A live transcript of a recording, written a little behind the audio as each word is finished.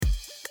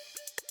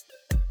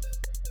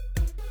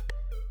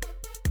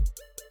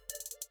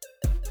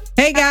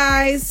Hey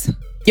guys,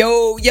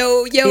 Yo.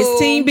 it's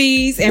Team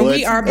Bees, and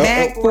we are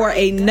back for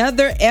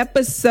another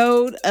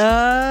episode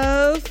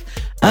of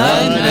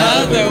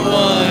Another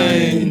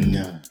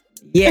One.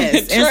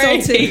 Yes, and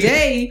Trey. so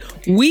today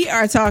we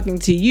are talking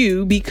to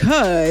you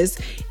because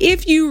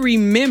if you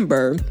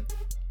remember,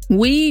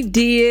 we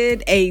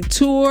did a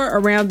tour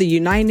around the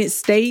United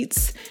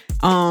States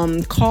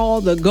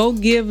called the Go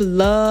Give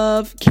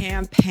Love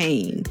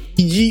campaign.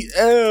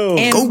 GL.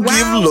 And Go give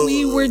while love.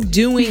 we were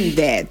doing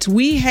that,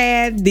 we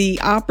had the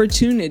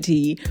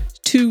opportunity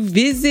to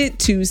visit,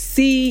 to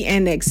see,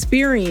 and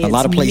experience A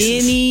lot of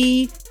places.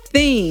 many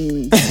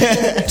things,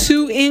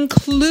 to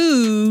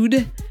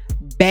include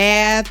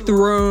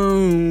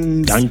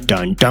bathrooms. Dun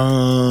dun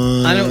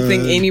dun. I don't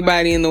think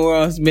anybody in the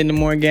world has been to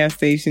more gas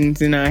stations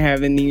than I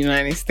have in the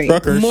United States.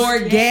 Truckers. More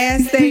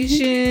gas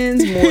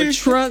stations, more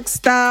truck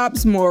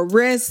stops, more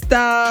rest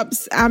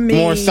stops. I mean,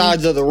 More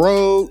sides of the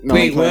road. No,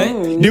 Wait, I'm playing.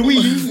 what? Did we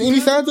use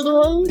any sides of the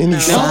road? Any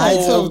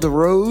sides of the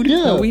road?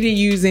 Yeah. we didn't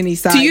use any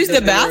sides. To use the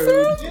of road.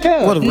 bathroom?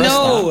 Yeah. What a rest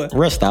No. stop.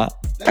 Rest stop.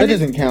 That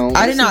doesn't count.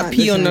 I did not not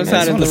pee the on no same. side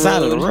It's of on the the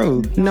side of the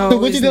road. road. No, So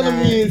what it's you're telling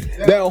not. me is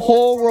that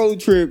whole road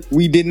trip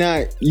we did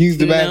not use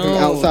the bathroom No.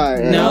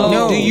 outside. right?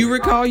 No. Do you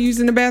recall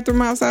using the bathroom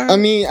outside? I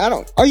mean, I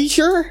don't. Are you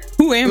sure?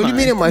 Who am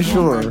I? am I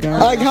sure?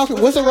 Like,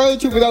 what's a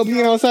road trip without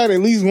being outside at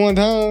least one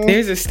time?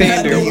 There's a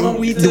standard. The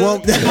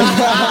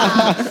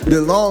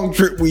long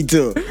trip we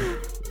took.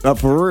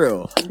 For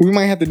real. We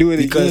might have to do it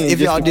Because again. if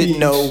just y'all to didn't keep-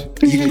 know,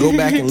 you can go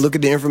back and look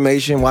at the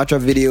information, watch our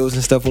videos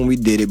and stuff when we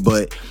did it.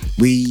 But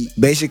we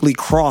basically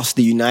crossed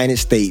the United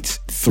States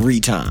 3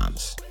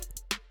 times.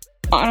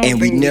 And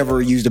we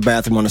never used the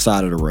bathroom on the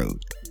side of the road.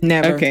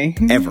 Never. Okay.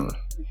 Ever.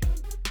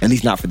 At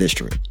least not for this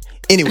trip.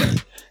 Anyway.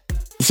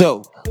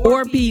 So,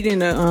 Or peed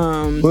in a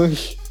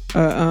Bush.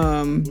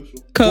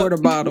 water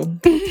bottle.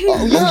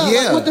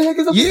 yeah. What the heck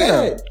is up with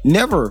that?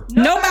 Never.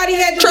 Nobody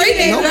had to do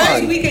that.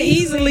 Nobody. We could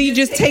easily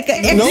just take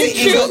an No,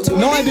 exit and go to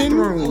no, I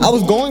didn't. I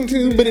was going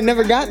to, but it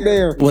never got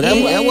there. Well,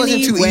 that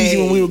wasn't too easy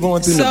when we were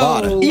going through So-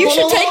 Nevada. You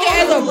should take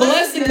it as a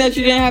blessing that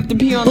you didn't have to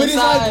pee on But the it's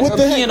side like, what or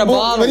the pee heck? in a But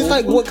bottle. it's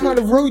like, what kind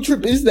of road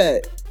trip is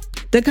that?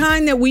 the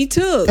kind that we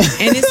took,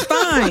 and it's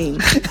fine.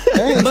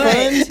 That But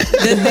ain't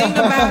fun. the thing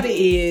about it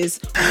is,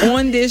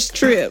 on this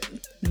trip,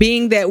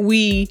 being that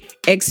we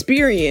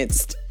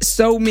experienced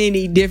so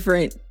many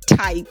different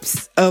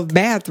types of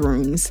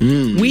bathrooms,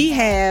 we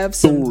have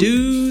some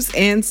do's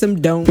and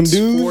some don'ts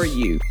Some do's? for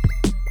you.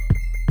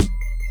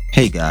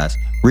 Hey guys,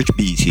 Rich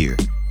Bees here.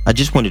 I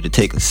just wanted to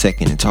take a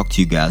second and talk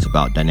to you guys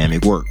about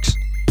Dynamic Works.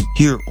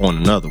 Here on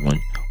Another One,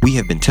 we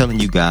have been telling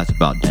you guys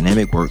about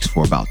Dynamic Works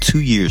for about 2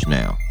 years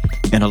now.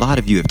 And a lot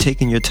of you have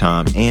taken your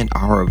time and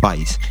our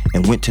advice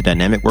and went to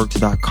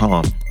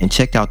dynamicworks.com and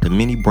checked out the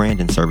many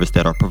branding services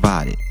that are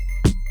provided.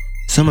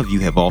 Some of you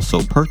have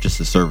also purchased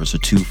a service or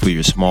two for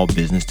your small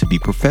business to be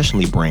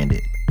professionally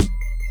branded.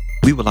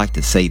 We would like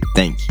to say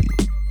thank you.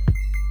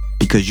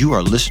 Because you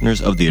are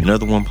listeners of the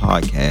Another One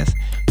podcast,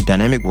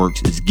 Dynamic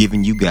Works is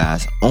giving you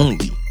guys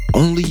only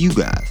you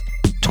guys,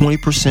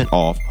 20%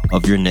 off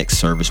of your next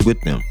service with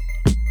them.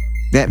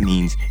 That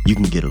means you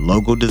can get a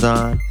logo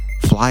design,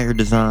 flyer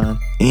design,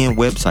 and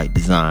website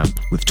design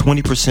with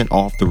 20%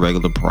 off the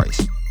regular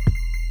price.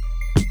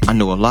 I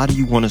know a lot of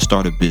you want to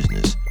start a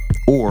business,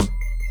 or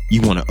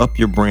you want to up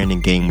your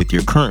branding game with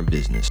your current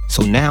business.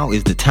 So now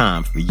is the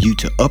time for you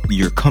to up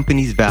your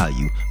company's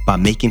value by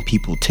making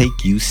people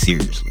take you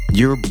seriously.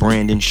 Your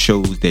branding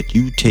shows that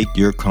you take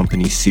your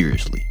company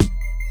seriously.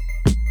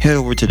 Head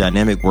over to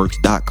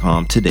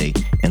dynamicworks.com today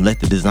and let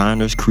the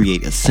designers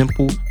create a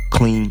simple,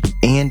 clean,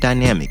 and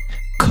dynamic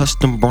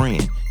custom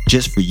brand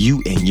just for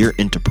you and your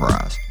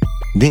enterprise.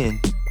 Then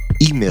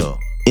email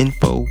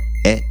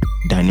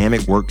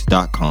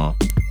info@dynamicworks.com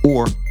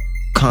or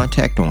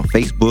contact on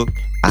Facebook,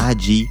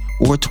 IG,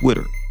 or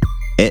Twitter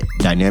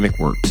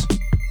 @DynamicWorks.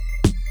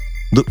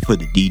 Look for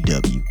the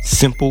DW.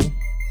 Simple,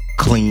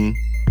 clean,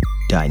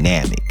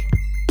 dynamic.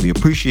 We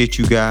appreciate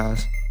you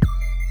guys.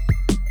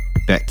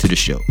 Back to the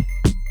show.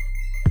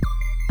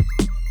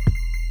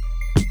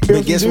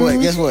 But guess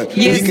what? Yes,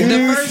 We can-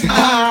 the first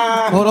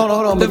Hold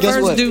on. the But guess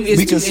first what? do is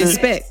We to consider-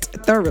 inspect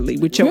thoroughly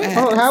with your eyes.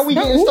 Oh, how we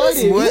getting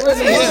started? What?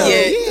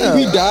 Yeah.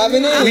 We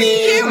diving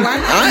in.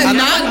 I'm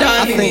not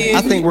diving in.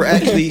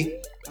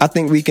 I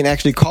think we can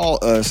actually call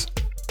us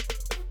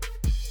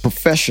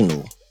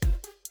professional,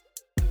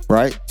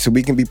 right? So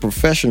we can be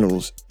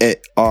professionals at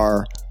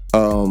our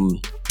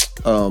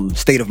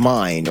state of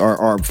mind,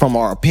 or from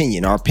our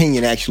opinion. Our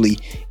opinion actually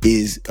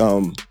is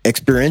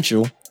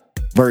experiential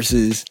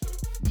versus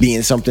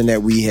being something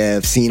that we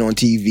have seen on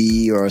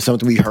TV or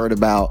something we heard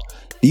about.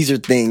 These are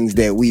things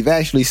that we've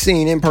actually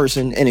seen in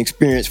person and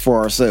experienced for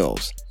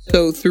ourselves.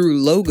 So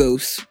through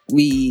logos,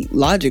 we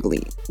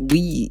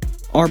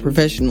are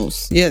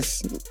professionals.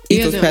 Yes. He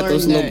Ethos hasn't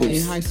Pathos learned that in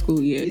logos. high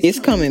school yet. It's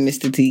coming,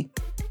 Mr. T.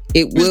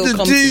 It will Mr.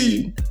 come T. to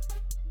you.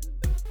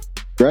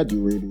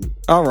 Graduated.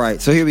 All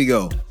right, so here we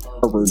go.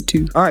 Harvard.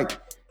 All right,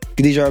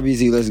 Khadijah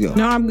RBZ, let's go.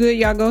 No, I'm good.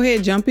 Y'all go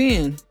ahead, jump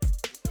in.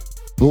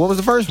 Well, what was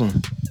the first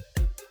one?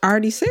 I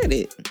already said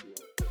it.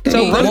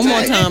 So one more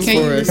time Can for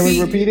you us. Can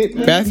we repeat it?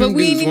 Bathroom But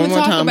we dudes, didn't one even more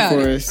talk time about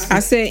for it. us. I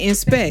said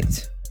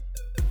inspect.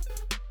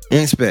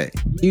 Inspect.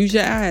 Use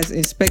your eyes.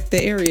 Inspect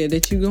the area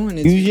that you're going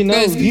into. Use your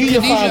nose. Use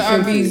your five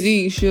senses.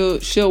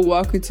 RBZ, she'll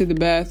walk into the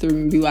bathroom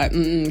and be like,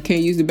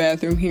 can't use the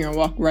bathroom here, and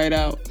walk right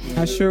out.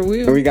 I sure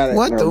will. We got it.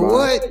 What the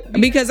what?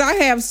 Because I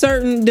have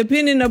certain,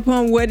 depending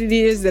upon what it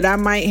is that I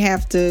might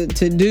have to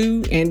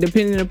do, and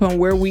depending upon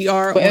where we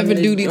are, Whatever on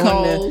the, duty on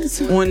calls.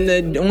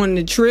 the, on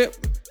the trip,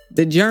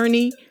 the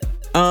journey.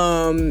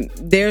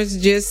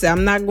 There's just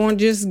I'm not going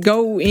to just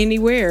go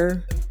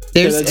anywhere.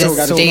 There's So a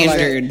that's- so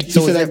standard. She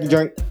said that you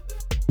drink.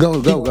 Go.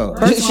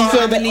 First of She all, said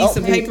I'm gonna that- need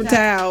some paper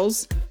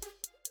towels,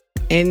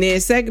 and then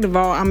second of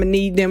all, I'm gonna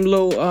need them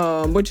little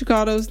what you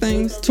call those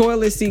things?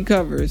 Toilet seat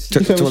covers.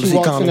 She said when she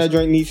walks in, that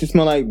drink needs to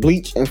smell like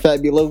bleach and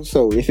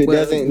Fabuloso. If it Well,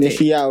 doesn't, then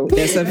she out.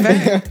 That's a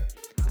fact.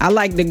 I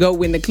like to go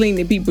when the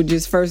cleaning people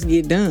just first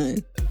get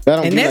done.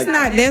 And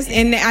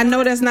I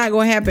know that's not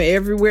gonna happen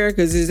everywhere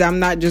because I'm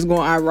not just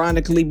gonna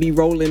ironically be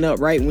rolling up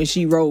right when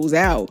she rolls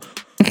out,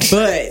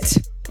 but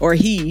or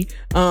he,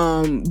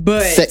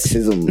 but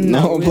sexism.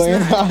 No, I'm it's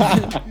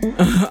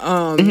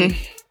playing.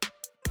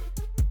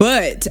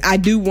 But I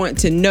do want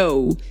to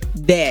know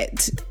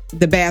that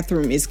the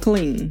bathroom is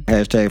clean.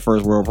 Hashtag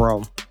first world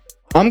problem.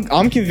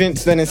 I'm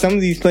convinced that in some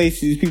of these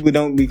places people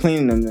don't be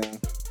cleaning them now.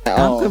 At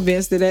I'm all.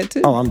 convinced of that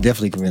too, Oh, I'm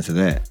definitely convinced of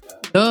that.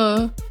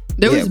 Duh.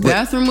 There Yeah, was a but-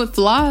 bathroom with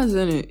flies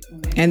in it.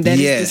 and that is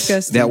Yes,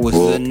 disgusting. that was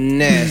the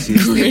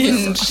nastiest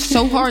thing. And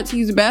so hard to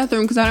use the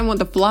bathroom because I didn't want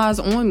the flies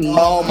on me.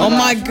 Oh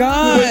my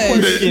god.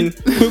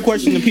 Quick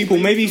question to people.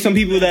 Maybe some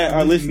people that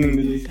are listening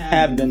to this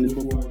have done this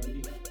before.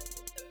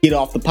 Get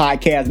off the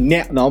podcast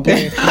now. No, I'm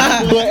playing.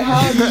 But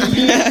how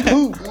do you get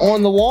poop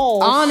on the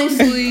wall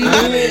Honestly, in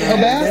a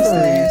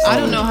bathroom? I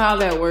don't know how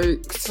that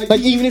works.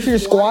 Like even if you're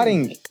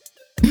squatting,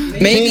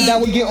 maybe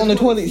that would get on the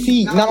toilet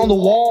seat, not on the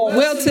wall.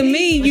 Well, to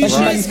me, you should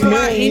Right.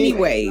 squat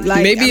anyway.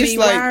 Like, Maybe I it's mean,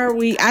 like- why are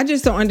we? I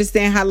just don't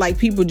understand how like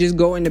people just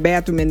go in the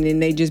bathroom and then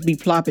they just be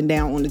plopping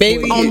down on the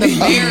Maybe- toilet. On the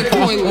bare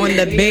toilet. on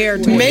the bare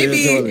toilet.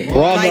 Maybe.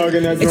 Raw Like, dog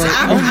in that it's-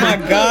 joint. I- Oh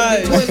my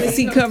god. toilet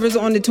seat covers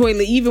on the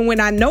toilet, even when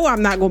I know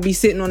I'm not going to be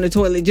sitting on the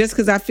toilet, just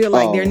because I feel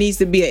like Oh. there needs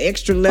to be an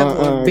extra level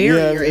of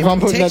barrier. Yeah, if I'm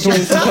putting that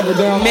toilet seat cover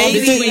down, Maybe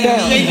I'll sit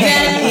down.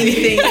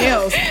 anything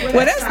else.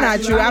 Well, that's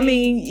not true. I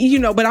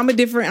mean, but I'm a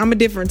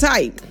different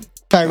type.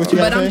 Sorry, what you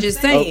But gotta I'm say?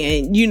 just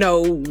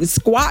saying,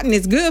 squatting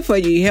is good for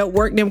you. Help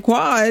work them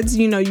quads.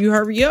 You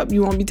hurry up.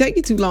 You won't be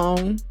taking too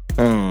long.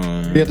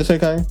 You have to say,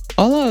 Kai?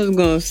 All I was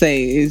gonna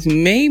say is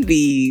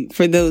maybe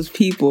for those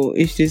people,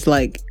 it's just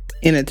like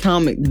an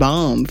atomic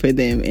bomb for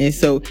them, and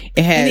so it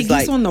And has it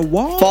like gets on the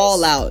wall.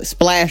 fallout,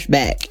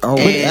 splashback. Oh,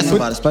 that's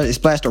about it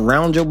splashed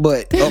around your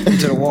butt up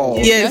into the wall.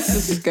 Yes.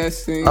 That's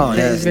disgusting. Oh,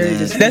 that's very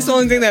nasty. That's the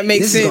only thing that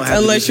makes This is gonna sense have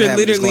to unless just you're have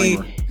a literally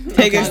disclaimer.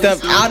 taking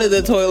stuff out of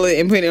the toilet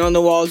and putting it on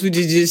the walls, which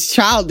is just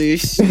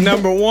childish,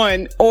 number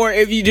one. Or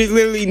if you just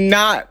literally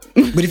not,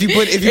 But if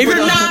you're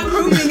not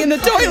pooping in the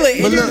toilet,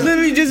 But you're look-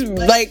 literally just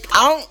like,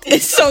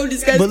 it's so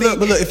disgusting. But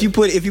look, if you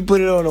put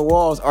it on the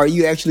walls, are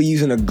you actually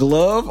using a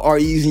glove or are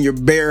you using your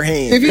bare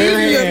hand? if you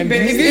use your hand.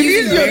 if you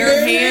use your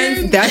bare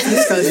hands, That's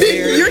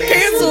disgusting. you're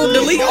canceled.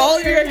 Delete all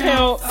of your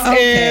accounts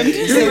and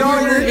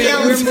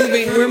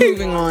We're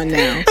moving on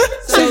now.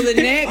 So the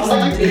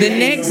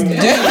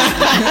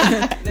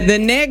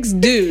next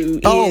do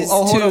is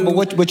hold to on. But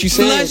what you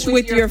said? flush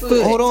with your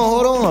foot. Hold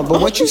on.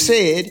 But what you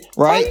said,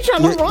 right? you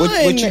trying to What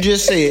run? you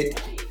just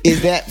said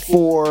is that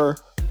for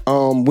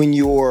when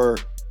you're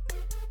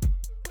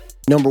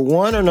number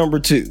one or number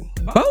two?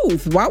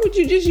 Both. Why would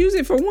you just use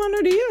it for one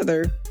or the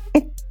other?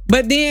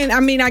 But then,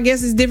 I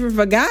guess it's different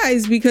for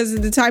guys because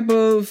of the type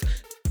of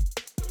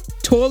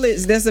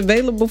toilets that's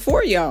available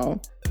for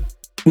y'all.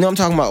 No, I'm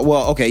talking about.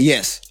 Well, okay,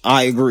 yes,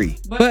 I agree.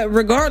 But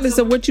regardless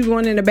of what you're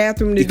going in the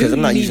bathroom to Because do,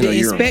 I'm not you need using to no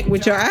urinal. inspect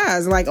with your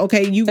eyes. Like,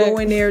 okay, you go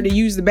in there to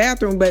use the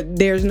bathroom, but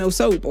there's no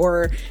soap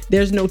or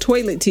there's no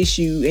toilet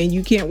tissue, and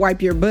you can't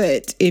wipe your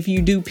butt if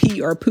you do pee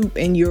or poop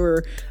and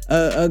you're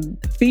a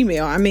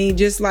female.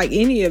 Just like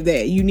any of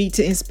that, you need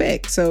to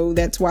inspect. So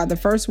that's why the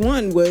first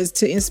one was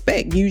to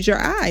inspect. Use your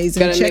eyes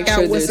and Gotta check make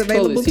sure out what's there's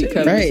available toilet seat to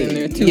covers you. right, in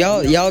there too.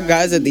 y'all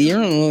guys at the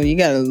urinal, you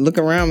gotta look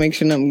around, make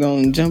sure nothing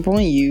gonna jump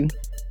on you.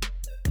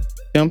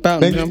 Jump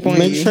out and jump on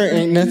Make you. sure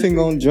ain't nothing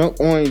gonna jump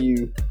on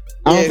you.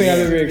 I don't think I've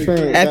ever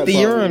experienced at that the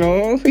part.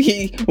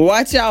 urinal.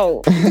 Watch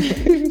out.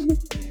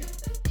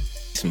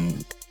 Some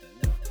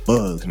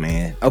bugs,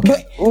 man.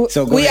 Okay, But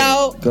so go we ahead.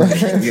 out. Go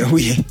ahead. Yeah,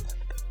 we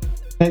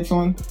Next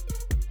one.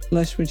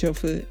 Flush with your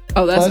foot.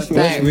 Oh, that's a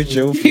Flush fact. with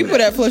your People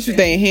that flush with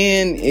their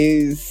hand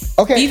is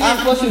Okay,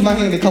 I flushed with my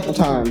hand a couple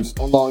times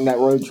along that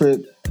road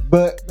trip,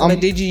 but But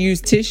did you use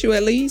tissue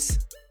at least?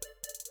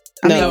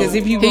 No. Because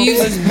if you He go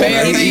uses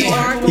bare if you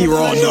hand. are He gonna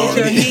raw flush with dog.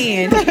 your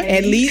hand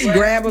at least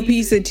grab a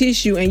piece of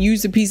tissue and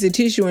use a piece of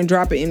tissue and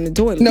drop it in the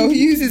toilet. No, he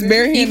used his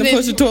bare hand to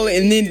push the toilet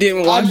and then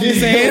didn't wash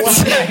his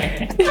hands.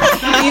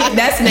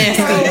 That's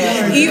nasty.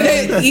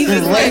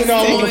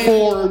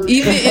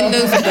 Even in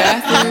those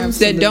bathrooms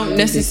that don't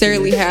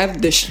necessarily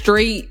have the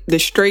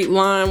straight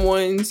line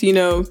ones, you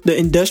know, the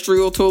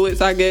industrial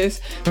toilets, I guess,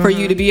 for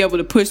you to be able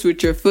to push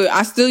with your foot.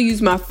 I still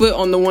use my foot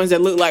on the ones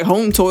that look like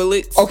home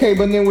toilets. Okay,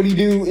 but then what do you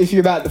do if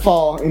you're about to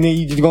fall and then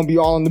you just gonna be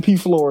all on the pee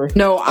floor?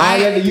 No, I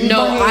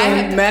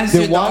have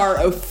mastered the art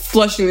of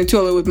flushing the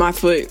toilet with my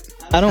foot.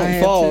 I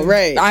don't fall,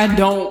 right? I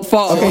don't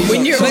fall. Okay,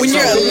 when you're She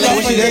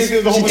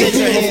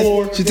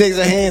takes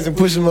her hands and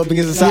pushes them up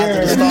against the side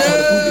of the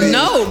stall.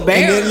 No,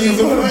 barely.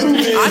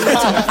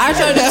 I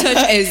try to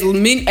touch as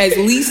least things.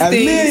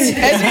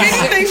 As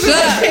many things as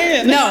I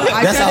can. No,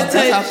 That's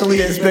how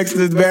Talia expects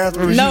the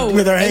bathroom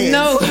with her hands.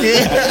 No,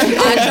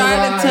 I try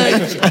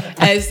to touch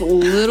as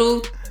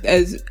little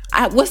as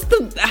what's the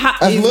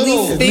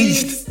least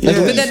things, Yeah.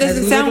 but that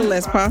doesn't As sound little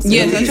as possible.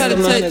 Yes, I try to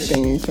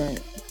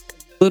touch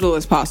little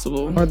as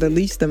possible. Or the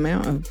least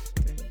amount of.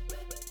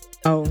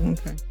 Oh,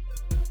 okay.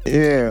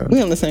 Yeah.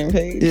 We on the same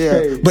page.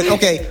 Yeah. But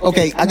okay.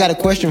 I got a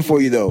question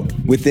for you though.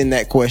 Within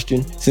that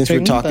question, since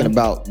we're talking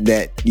about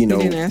that, you know.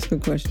 You didn't ask a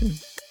question.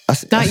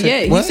 Not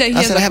yet. He said he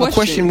has I have a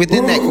question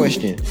within that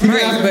question.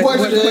 Right, but what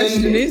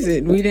question is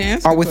it? We didn't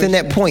ask. Or within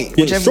that point,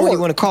 whichever one you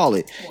want to call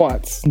it.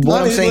 What?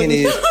 What I'm saying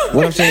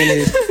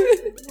is,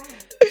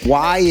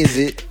 why is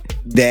it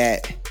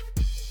that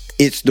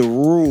it's the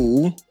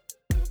rule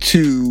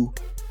to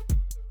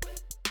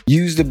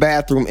use the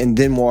bathroom and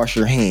then wash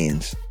your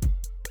hands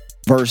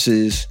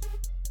versus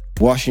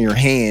washing your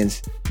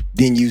hands,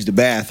 then use the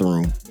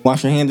bathroom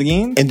Wash your hands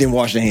again? and then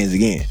wash your hands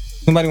again?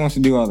 Somebody wants to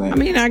do all that. I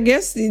mean, I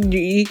guess it can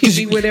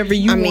be whatever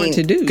you want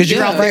to do. Because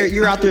you're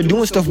out there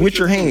doing stuff with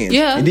your hands.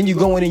 Yeah. And then you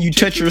go in and you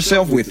touch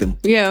yourself with them.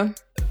 Yeah.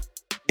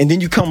 And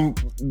then you come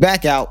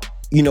back out,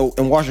 you know,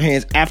 and wash your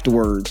hands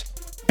afterwards.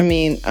 I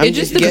mean, It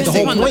just depends The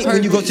whole on the point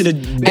when you go to the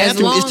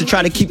bathroom is to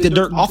try to keep the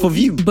dirt off of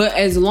you. But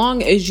as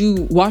long as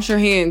you wash your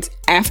hands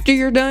after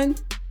you're done,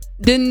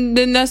 then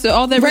that's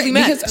all that really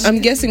matters. because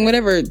I'm guessing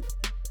whatever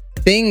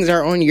things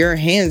are on your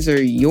hands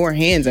are your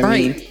hands. I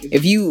mean,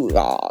 if you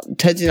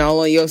touching all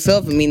on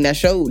yourself, I mean that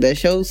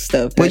shows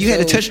stuff. Well, you had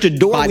to touch the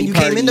door when you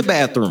came in the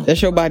bathroom. That's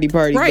your body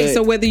party, Right, but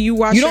so whether you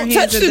wash you your don't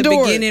hands touch at the the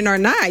door. beginning or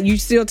not, you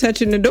still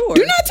touching the door.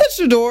 do not touch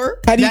the door.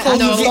 How do you close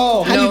the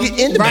stall? How do you get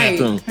in the Right.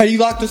 bathroom? How do you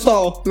lock the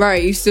stall?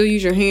 Right, you still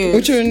use your hands.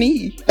 With your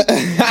knee. But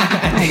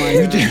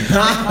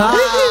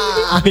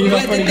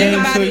the thing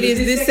about it is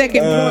this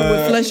second point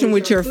with flushing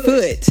with your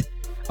foot.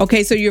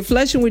 Okay, so you're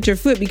flushing with your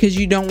foot because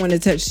you don't want to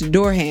touch the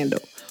door handle.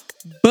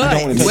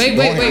 But Wait.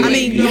 I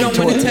mean, you don't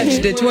want to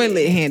touch the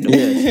toilet handle.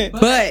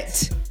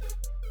 But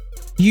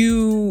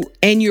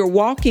you're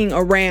walking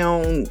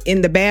around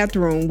in the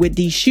bathroom with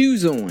these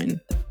shoes on,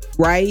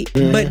 right?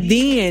 But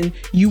then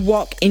you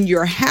walk in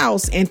your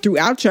house and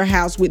throughout your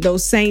house with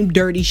those same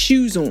dirty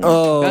shoes on.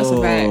 That's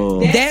a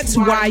fact. That's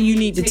why you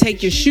need to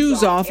take your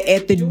shoes off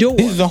at the door.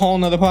 This is a whole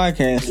nother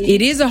podcast.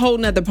 It is a whole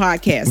nother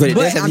podcast, But it does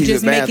but have I'm to use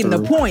just the making the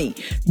bathroom.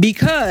 point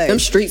because Them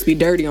streets be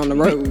dirty on the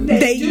road.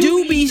 they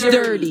do be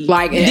dirty.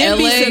 Like in Them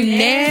LA, be some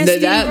nasty,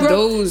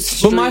 those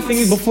streets. But my thing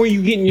is, before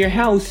you get in your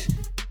house,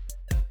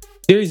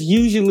 there's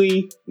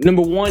usually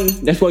number one.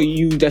 That's why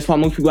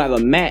most people have a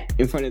mat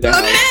in front of their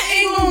house.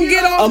 ain't gonna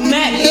get off. A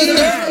mat.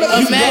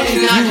 a mat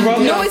is not.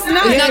 No, it's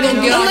not. It's not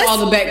gonna get off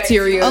all the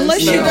bacteria.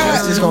 Unless you got,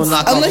 It's just gonna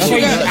knock unless off you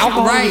the got,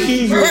 Alcohol in the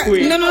shoes real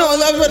quick. No, I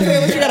was about to say,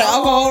 unless you got an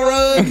alcohol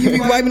rug, you be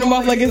wiping them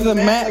off like it's a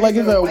mat, like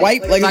it's a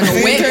wipe, like like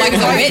it's a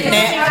wet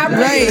I nap.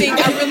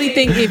 really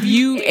think if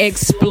you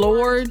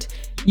explored,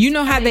 you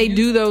know how they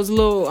do those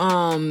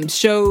little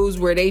shows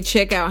where they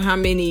check out how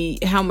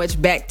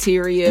much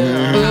bacteria,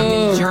 how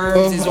many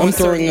germs is I'm on certain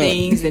throwing up.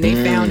 things, and they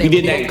found that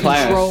did that in remote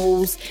class.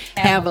 controls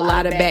have a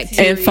lot of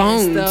bacteria And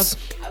phones.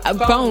 stuff.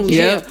 Phones,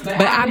 Yep. yeah.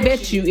 But I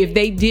bet you if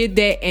they did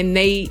that and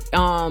they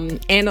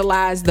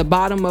analyzed the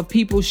bottom of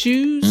people's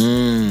shoes,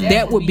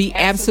 that would be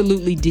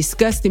absolutely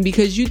disgusting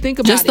because you think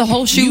about Just it, the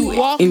whole shoe you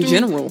walk in through-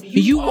 general.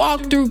 You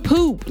walk through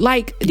poop,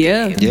 like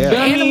Yeah.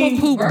 animal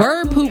poop,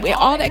 bird poop, and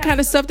all that kind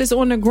of stuff that's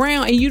on the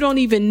ground, and you don't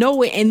even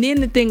know it. And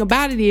then the thing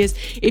about it is,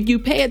 if you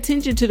pay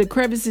attention to the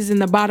crevices in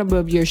the bottom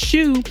of your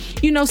shoe,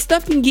 you know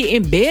stuff can get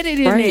embedded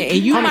in Right. there, and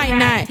you might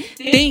not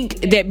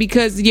think that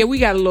because we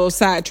got a little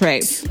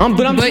sidetracked.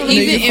 But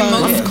even in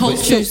most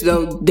cultures,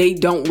 though, they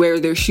don't wear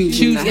their shoes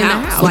in the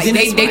house. Like But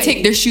then they it's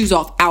take their shoes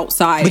off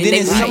outside. But and then they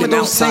in leave some of them those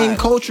outside. same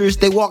cultures,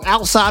 they walk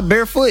outside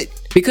barefoot.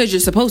 Because you're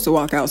supposed to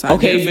walk outside.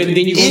 Okay, but then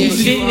you go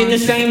sitting in the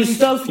same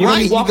stuff. You're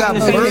Right, you walking got in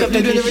the same bird stuff food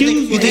that and your everything.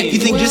 shoes You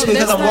think just because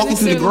that's I'm walking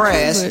through the not grass,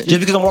 necessarily just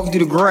because I'm walking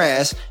through the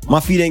grass, my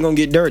feet ain't gonna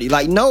get dirty.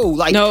 Like no,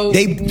 No,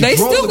 they they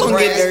grow still the gonna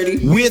get grass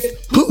dirty.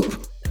 with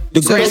poop. The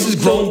grass is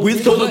grown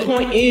with So the the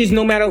point is,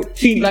 no matter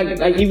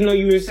like even though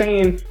you were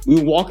saying we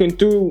were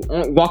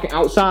walking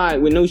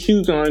outside with no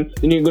shoes on,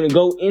 then you're gonna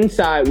go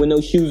inside with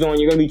no shoes on.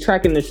 You're gonna be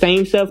tracking the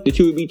same stuff that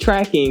you would be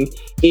tracking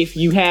if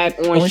you had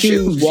on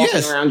shoes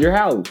walking around your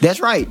house.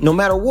 That's right. No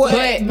matter what.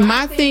 But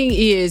my thing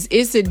is,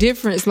 it's a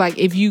difference. Like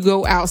if you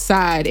go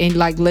outside and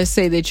like, let's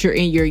say that you're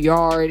in your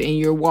yard and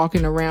you're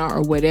walking around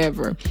or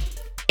whatever,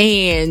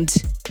 and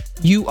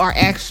you are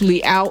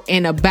actually out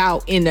and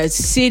about in a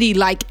city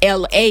like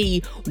LA,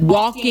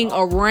 walking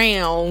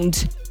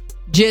around,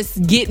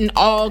 just getting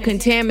all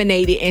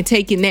contaminated and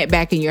taking that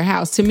back in your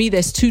house. To me,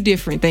 that's two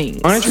different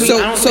things. Honestly,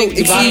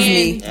 Excuse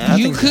me. Yeah, I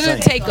You think it's the could same.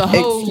 take a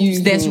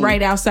hose that's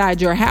right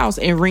outside your house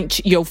and rinse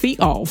your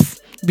feet off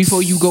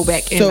before you go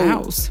back in the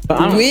house.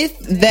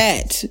 With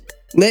that,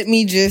 let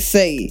me just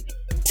say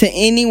to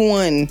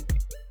anyone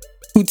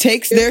who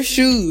takes their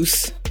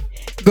shoes,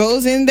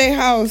 goes in their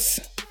house,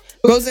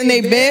 goes in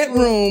their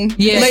bedroom,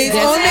 lays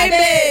on their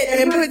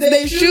bed, and puts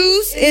their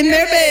shoes in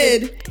their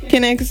bed,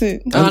 can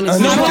exit.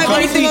 Honestly, I don't have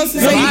anything else to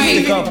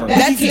say.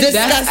 That's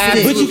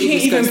disgusting. But you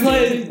can't even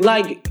put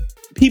like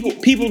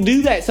people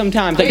do that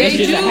sometimes. Like that's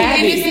just a habit.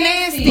 and it's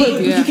nasty.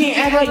 But you can't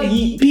act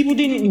like people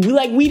didn't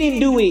we didn't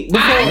do it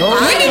before.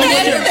 We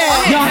didn't do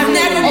that. Y'all have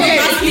Never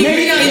okay,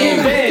 maybe not in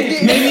your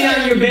bed. Maybe not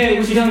in your bed.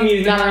 What you telling me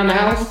is not around the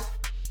house?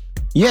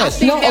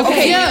 Yes. No,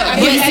 okay. Yeah,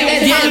 but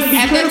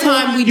at that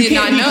time we did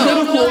not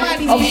know.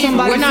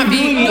 We're not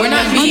being what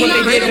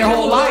they did their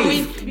whole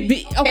life.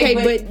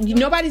 But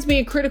nobody's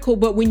being critical,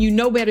 but when you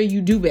know better, you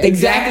do better.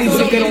 Exactly.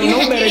 So if they don't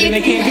know better, then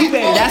they can't do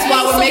better. That's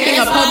why we're making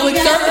a public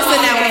service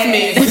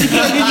announcement. You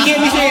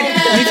can't be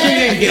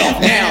saying get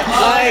off now.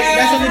 Like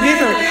that's something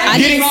different.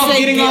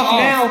 Getting off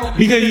now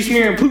because you're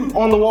smearing poop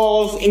on the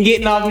walls, and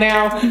getting off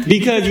now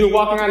because you're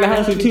walking around the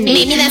house with two.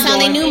 Maybe that's all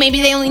they knew.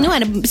 Maybe they only knew how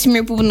to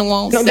smear poop on the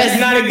walls. No, that's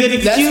not a good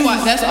excuse.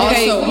 That's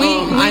also.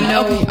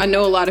 I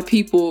know a lot of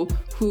people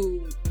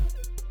who,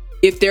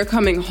 if they're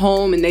coming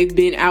home and they've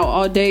been out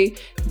all day,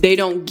 they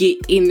don't get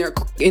in their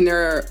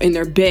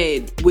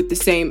bed with the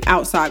same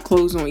outside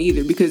clothes on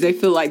either, because they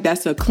feel like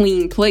that's a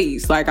clean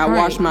place. Like I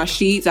wash my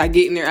sheets, I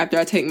get in there after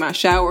I take my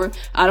shower.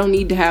 I don't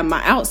need to have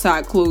my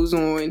outside clothes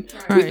on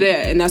with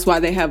that, and that's why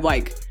they have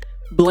like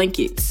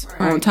blankets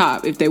on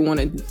top if they want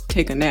to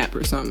take a nap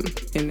or something,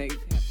 and they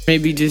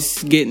Maybe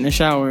just get in the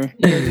shower.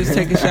 Yeah, just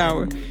take a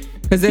shower.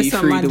 Because that's Be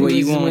something free I the do way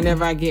you is want.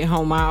 whenever I get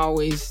home, I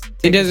always take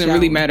It doesn't a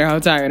really shower. matter how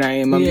tired I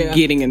am. I'm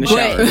getting in the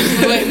shower.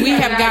 But we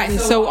have gotten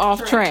so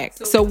off track.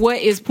 So what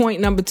is point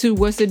number 2?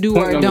 What's a do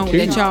or don't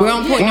that y'all... We're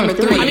on point number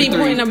 3. I mean,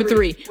 point number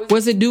 3.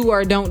 What's a do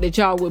or don't that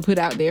y'all would put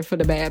out there for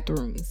the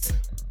bathrooms?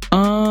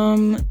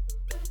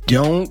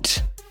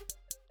 Don't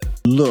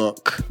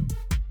look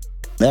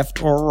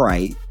left or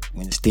right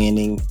when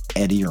standing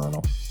at a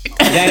urinal.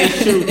 That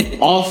is true.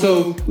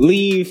 Also,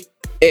 leave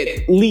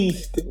at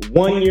least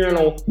one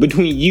urinal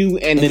between you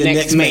and the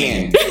next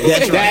man.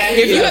 That's right.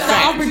 If You have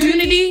the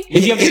opportunity.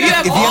 If you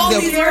have all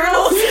these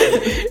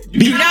urinals,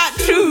 do not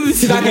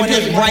choose. the one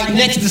that's right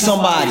next to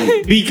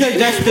somebody. because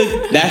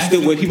that's the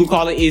what people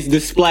call it is the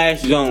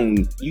splash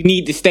zone. You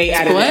need to stay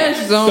out of that.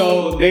 Splash zone.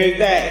 So there's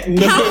that.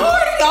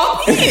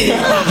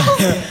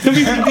 Some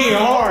people being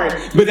hard,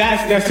 but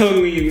that's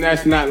totally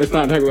let's not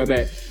talk about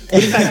that.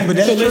 But it's like, But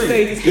that's so let's true.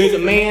 say there's a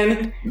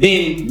man,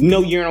 then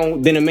no urinal,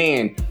 then a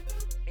man.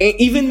 And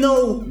even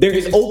though there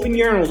is open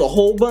urinals, a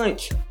whole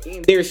bunch,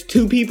 and there's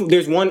 2 people,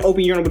 there's one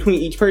open urinal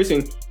between each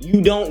person,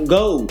 you don't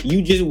go.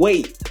 You just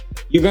wait.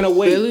 You're gonna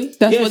wait. Really?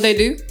 That's what they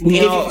do?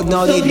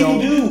 No, they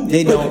don't.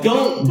 They But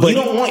don't. you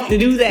don't want to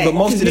do that. But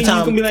most of the Then time-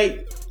 you can be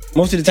like,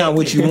 Most of the time,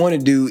 what you want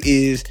to do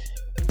is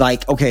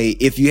like, okay,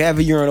 if you have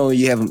a urinal,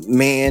 you have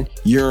man,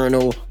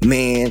 urinal,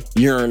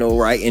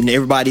 right? And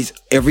everybody's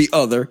every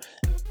other.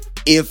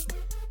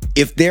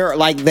 If they're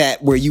like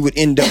that, where you would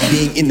end up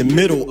being in the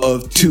middle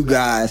of 2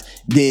 guys,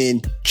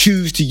 then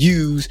choose to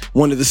use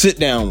one of the sit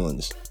down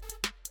ones.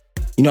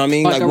 You know what I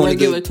mean? Like a one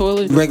regular of the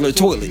toilet? Regular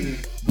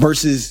toilet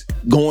versus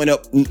going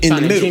up in the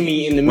trying to middle.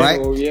 shimmy in the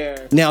middle, right?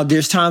 yeah. Now,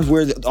 there's times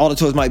where all the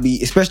toilets might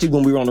be, especially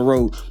when we were on the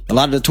road, a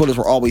lot of the toilets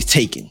were always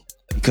taken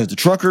because the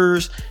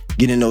truckers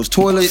get in those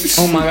toilets.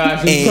 Oh my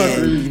gosh, these And-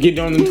 truckers get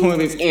on the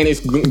toilets, and it's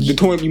the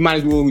toilet. You might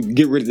as well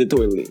get rid of the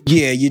toilet.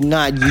 Yeah, you're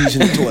not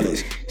using the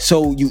toilets.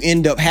 So you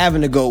end up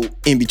having to go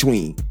in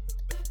between.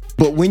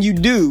 But when you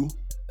do,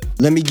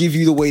 let me give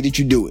you the way that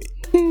you do it.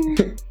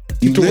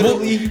 You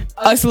literally,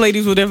 Us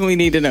ladies will definitely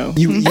need to know.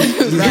 you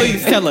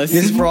Please tell us.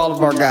 This is for all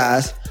of our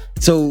guys.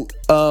 So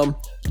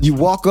you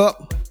walk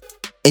up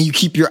and you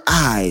keep your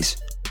eyes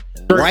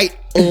right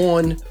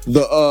on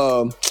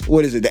the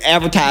what is it? The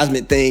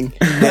advertisement thing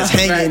that's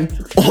hanging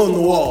on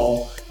the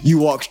wall. You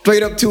walk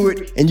straight up to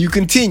it and you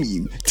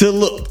continue to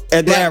look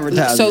at the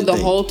advertisement. So the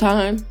thing. whole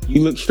time,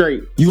 You look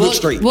straight. you look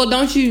straight. Well,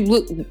 don't you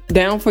look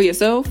down for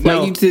yourself? No.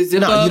 Like you just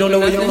zip No, up you don't know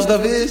or what your own nothing?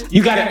 stuff is.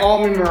 You got it all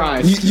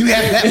memorized. You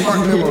have that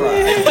part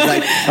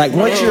memorized. Like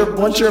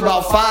once you're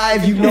about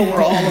 5, you know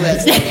where all of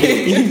that stuff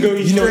is. You can go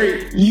You know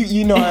straight.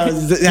 you know how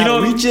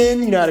to reach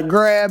in, you know how to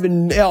grab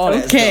and all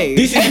that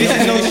Okay. stuff.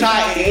 This is no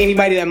shot at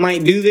anybody that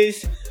might do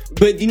this,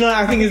 But you know what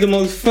I think is the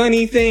most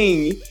funny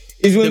thing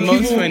is when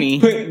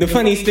the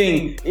funniest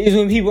thing is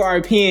when people are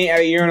peeing at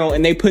a urinal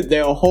and they put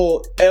their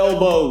whole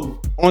elbow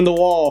on the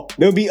wall.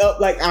 They'll be up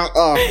like they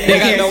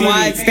got the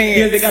wide stance.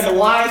 Yeah, they got the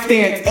wide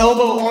stance,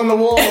 elbow on the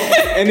wall,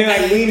 and they're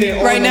like leaning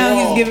on right the now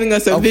wall. he's giving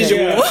us a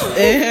visual.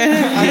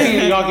 Yeah. I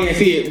think y'all can't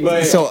see it,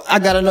 but So I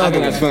got another. I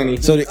think that's funny.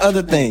 So the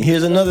other thing,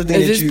 here's another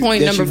thing. Is that this you,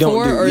 point that number you don't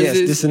 4 do. or is yes,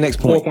 this- this is the next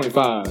point.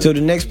 4.5. So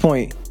the next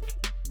point,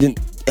 then,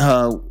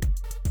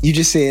 you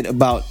just said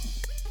about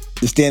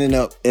the standing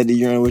up at the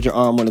urinal with your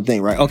arm on the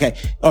thing, right?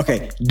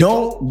 Okay.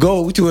 Don't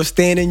go to a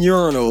standing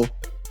urinal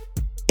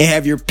and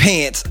have your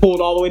pants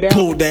Pulled all the way down.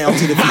 pulled down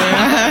to the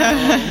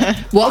floor.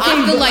 Well,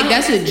 I feel like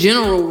that's a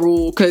general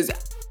rule because,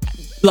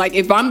 like,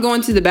 if I'm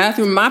going to the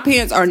bathroom, my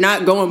pants are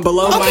not going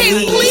below my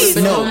knees. please.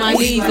 Below my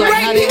knees. Like, Right,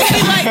 how you they-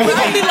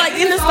 can be like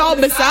in the stall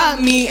beside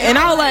me, and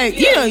I'll like,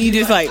 you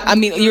just like, I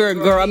mean, you're a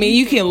girl. I mean,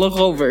 you can look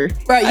over.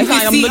 Right, you It's can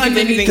like I'm see looking at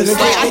underneath anything. the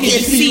Like, I stall. can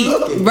just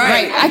see.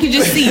 Right, I can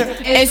just see.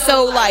 And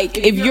so, like,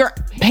 if your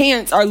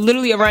pants are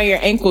literally around your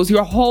ankles,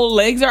 your whole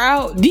legs are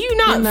out. Do you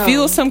not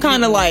feel some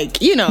kind of like,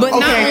 But not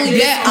only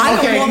that,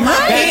 I don't want my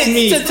That's pants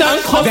me. to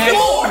touch the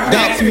floor.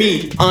 That's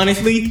me.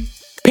 Honestly,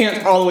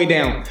 pants all the way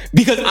down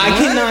because I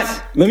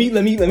cannot. Let me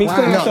explain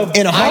myself.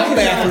 In a I hall cannot-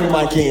 bathroom,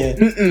 I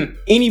can.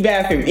 Any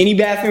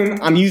bathroom.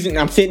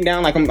 I'm sitting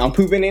down like I'm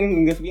pooping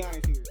in. Let's be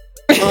honest here.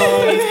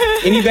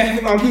 Any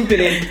bathroom I'm pooping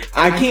in,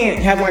 I can't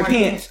have my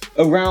pants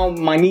around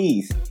my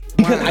knees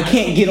because I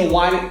can't get a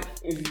wide.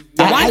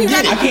 I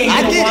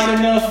can't get a wide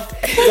enough.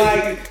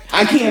 Like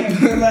I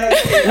can't. Like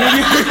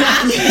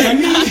my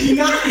knees be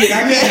knocking.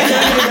 I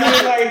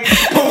can't like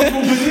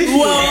comfortable position.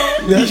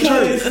 Well, That's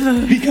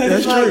true. Because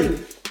That's like. true.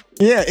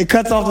 Yeah, it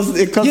cuts off the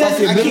Yes,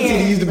 ability I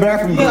can't to use the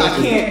bathroom. Yeah,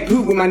 I can't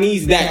poop with my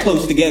knees that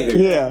close together.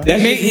 Yeah.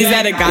 That's Maybe- just is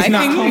that a not- guy it's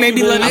not thing?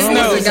 Maybe let us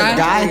comfortable. know. It's a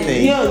guy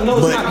thing. Yeah, no,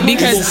 it's but not.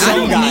 because it's I some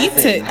don't guy need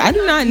thing. to. I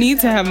do not need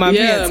to have my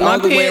pants all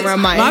the way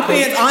around my ankles.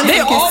 pants honestly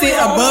can sit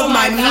above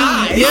my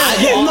knees.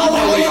 Yeah, no,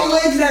 no, your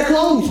legs that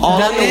close.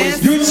 All I know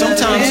is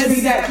sometimes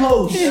be that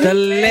close. The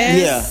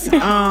less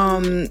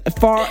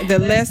the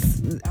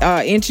less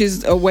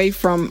inches away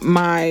from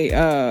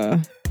my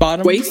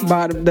Bottom waist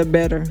bottom, the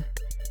better.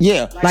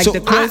 yeah. Like so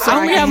the closer I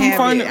only can have them have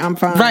far it, enough. I'm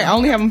fine. Right, I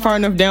only have them far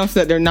enough down so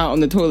that they're not on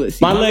the toilet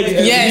seat. My legs.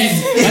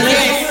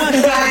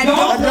 I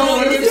don't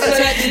want it to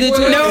touch the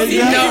toilet.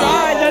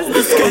 that's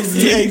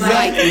disgusting. Yeah,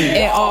 exactly.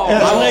 At all.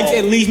 My legs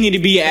at least need to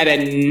be at a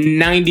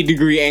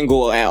 90-degree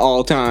angle at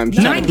all times.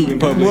 90 in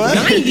public. What?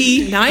 90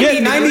 Yeah,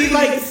 90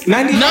 like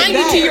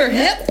 90 to your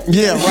hip?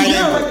 Yeah, right.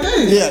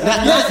 Yeah,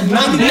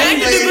 not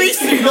 90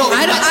 degrees. No,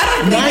 I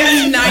don't think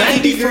that's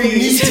 90 from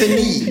knee to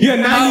knee. Yeah,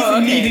 90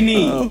 from knee to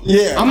knee.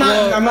 Yeah. I'm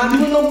not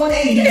doing no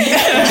 180.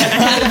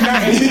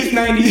 At least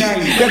 90.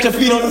 Got your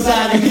feet on the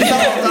side of your Now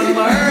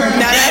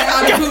that's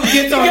how the poop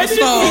gets on the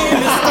stall.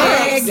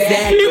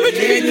 Exactly.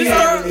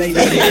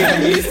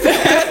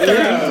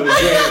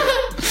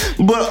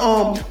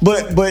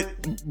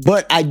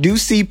 But I do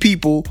see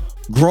people,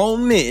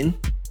 grown men,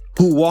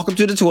 who walk up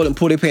to the toilet and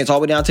pull their pants all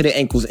the way down to their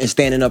ankles and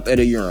standing up at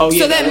a urinal. Oh,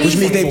 yeah. So that Which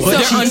means they butt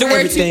cheeks, underwear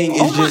everything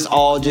is just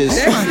all just.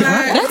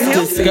 That's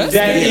disgusting.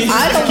 That is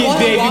I don't kids want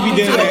dead, to walk you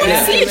be into doing the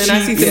that. bathroom and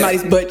I see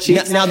somebody's butt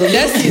cheeks. Now the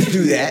little kids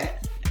do that.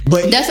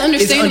 But That's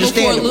it's understandable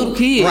for a little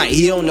kid. Right.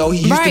 He don't know. He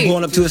used to Right.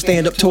 going up to a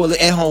stand-up toilet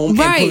at home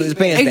and pulling his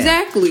pants down.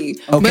 Exactly.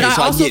 Okay, But I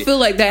so I also get it. feel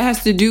like that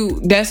has to do,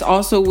 that's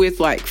also with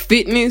like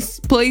fitness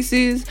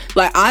places.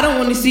 Like I don't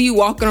want to see you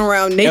walking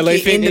around LA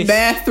naked in the Fitness.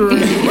 bathroom.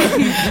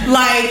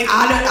 Like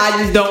I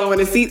just don't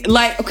want to see,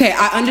 like, okay,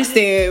 I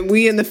understand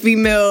we in the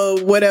female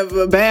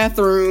whatever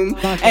bathroom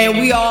and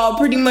we all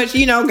pretty much,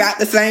 got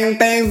the same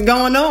things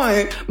going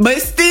on.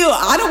 But still,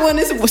 I don't want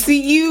to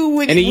see you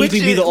with, And it with,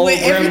 usually be the old with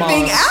grandma.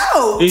 everything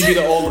out. It usually be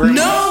the old grandma.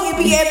 No, it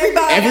be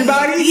everybody.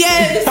 Everybody?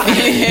 Yes.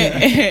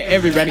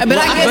 Everybody. But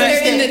I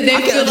guess they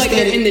I can feel like they're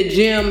understand in the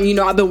gym.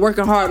 I've been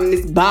working hard on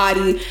this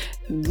body.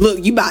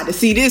 Look, you about to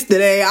see this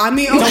today. I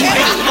mean, okay.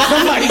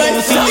 Somebody But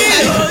gonna see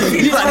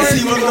still, You about to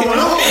see what's going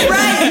on.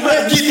 right.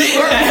 But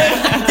still,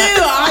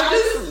 I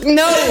just,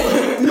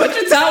 no. Put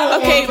your towel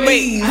on, Okay, wait.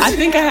 please. I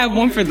think I have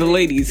one for the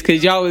ladies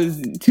because y'all was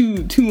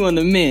two on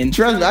the men.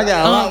 Trust me, I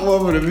got a lot more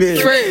for the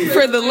video.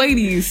 For the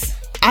ladies,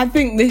 I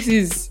think this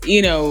is,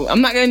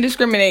 I'm not gonna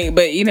discriminate,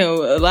 but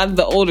a lot of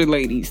the older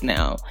ladies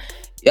now,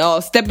 y'all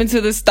step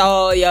into the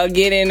stall, y'all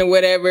get in or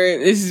whatever.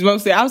 This is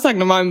mostly, I was talking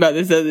to mom about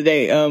this the other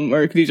day,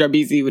 or Khadijah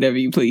BC, whatever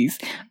you please.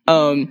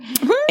 And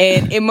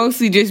it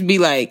mostly just be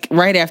like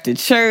right after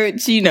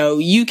church,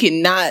 you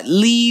cannot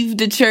leave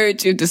the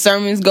church if the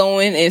sermon's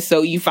going, and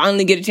so you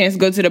finally get a chance to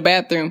go to the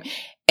bathroom.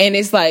 And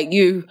it's like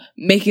you're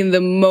making the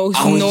most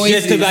I was noise.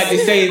 just about to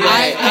say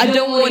that. I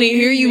don't want to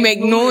hear you make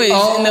noise.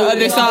 And the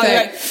other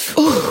side, like,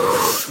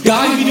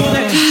 God, you be doing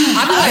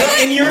that?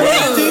 And you're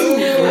too.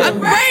 I'm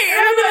right.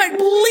 And I'm like,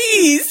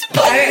 please.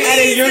 At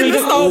a you don't in need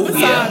the to stove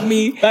beside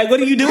me. Like, what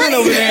are you doing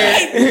over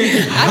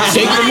there? I'm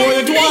shaking more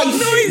than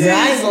twice. Yeah,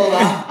 I ain't gonna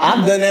lie.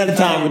 I've done that a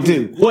time or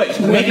two. What?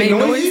 Making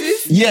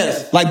noises?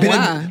 Yes, like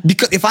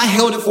because if I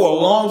held it for a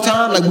long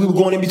time, like we were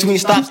going in between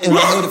stops, and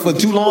I held it for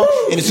too long,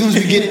 and as soon as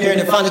we get in there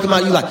and it finally come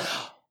out, you like,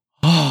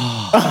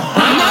 I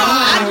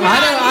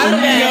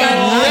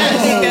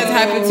don't think that's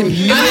happened to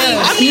me. I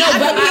feel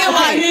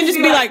like you just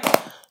be like,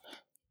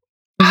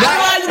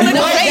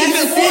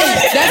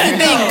 That's the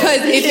thing,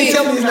 because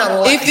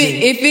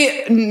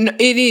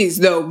it is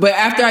though. But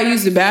after I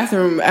use the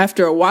bathroom,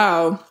 after a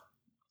while,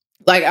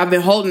 like I've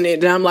been holding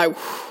it, and I'm like,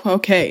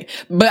 okay.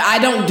 But I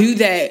don't do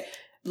that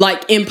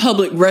like in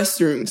public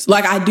restrooms.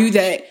 Like I do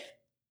that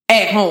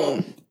at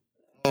home.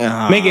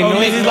 Making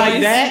noises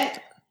like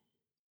that.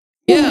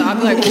 Yeah,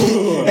 I'm like, I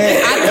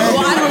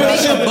don't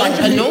make a bunch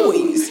of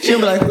noise. she'll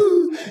be like,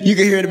 "Ooh." You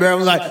can hear in the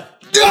bathroom like,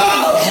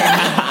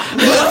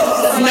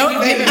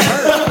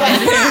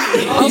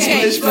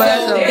 okay, so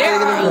there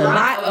are a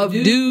lot of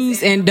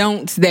do's and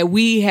don'ts that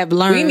we have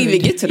learned. We need to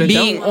get to the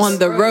being don'ts. on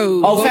the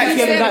road. Oh, facts,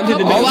 you haven't gotten to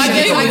the don'ts. I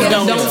guess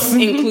don'ts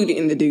included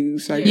in the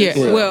do's. I guess.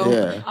 Yeah, well,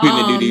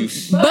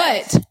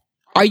 but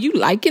are you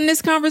liking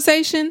this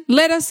conversation?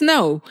 Let us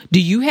know. Do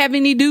you have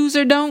any do's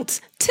or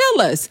don'ts?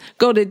 Tell us.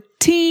 Go to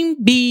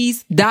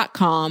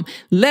teambees.com.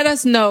 Let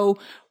us know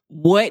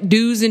what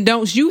do's and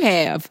don'ts you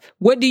have.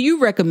 What do you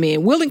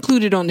recommend? We'll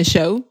include it on the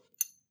show.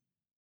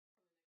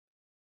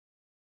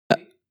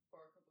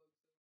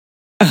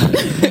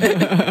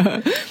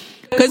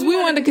 Because we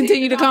want to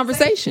continue the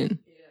conversation.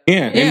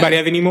 Yeah. Anybody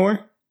have any more?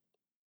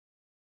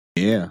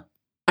 yeah.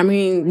 I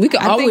mean, we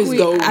could always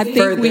go. I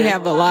think we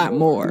have a lot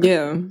more.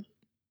 Yeah.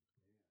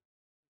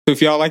 So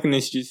if y'all liking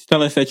this, just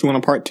tell us that you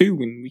want a part 2,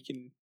 and we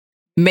can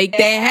make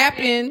that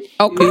happen.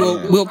 Okay.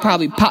 We'll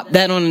probably pop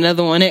that on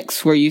Another One X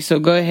for you. So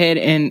go ahead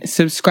and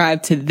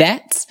subscribe to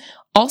that.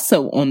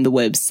 Also on the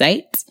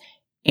website.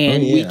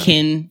 And we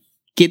can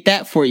get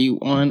that for you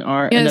on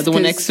our Another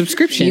One X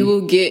subscription. You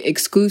will get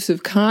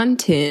exclusive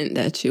content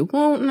that you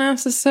won't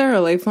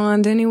necessarily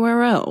find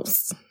anywhere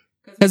else.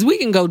 Because we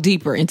can go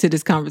deeper into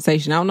this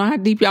conversation. I don't know how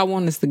deep y'all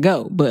want us to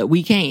go, but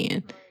we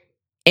can.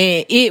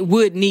 And it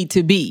would need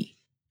to be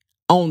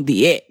on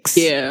the X.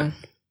 Yeah.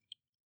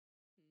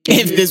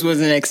 If this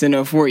was an X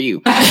enough for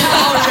you. So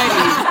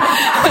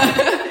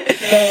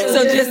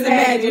just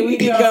imagine we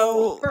can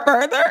go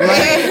further.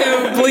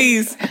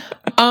 Please.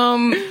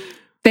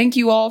 Thank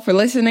you all for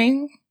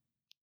listening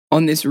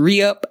on this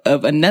re-up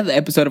of another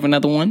episode of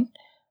Another One.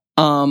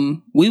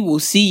 We will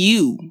see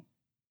you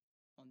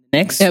on the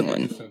next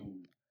one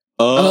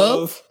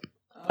of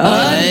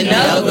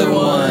Another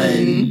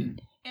One.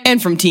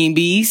 And from Team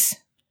Bees,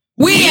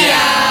 we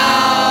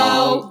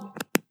out!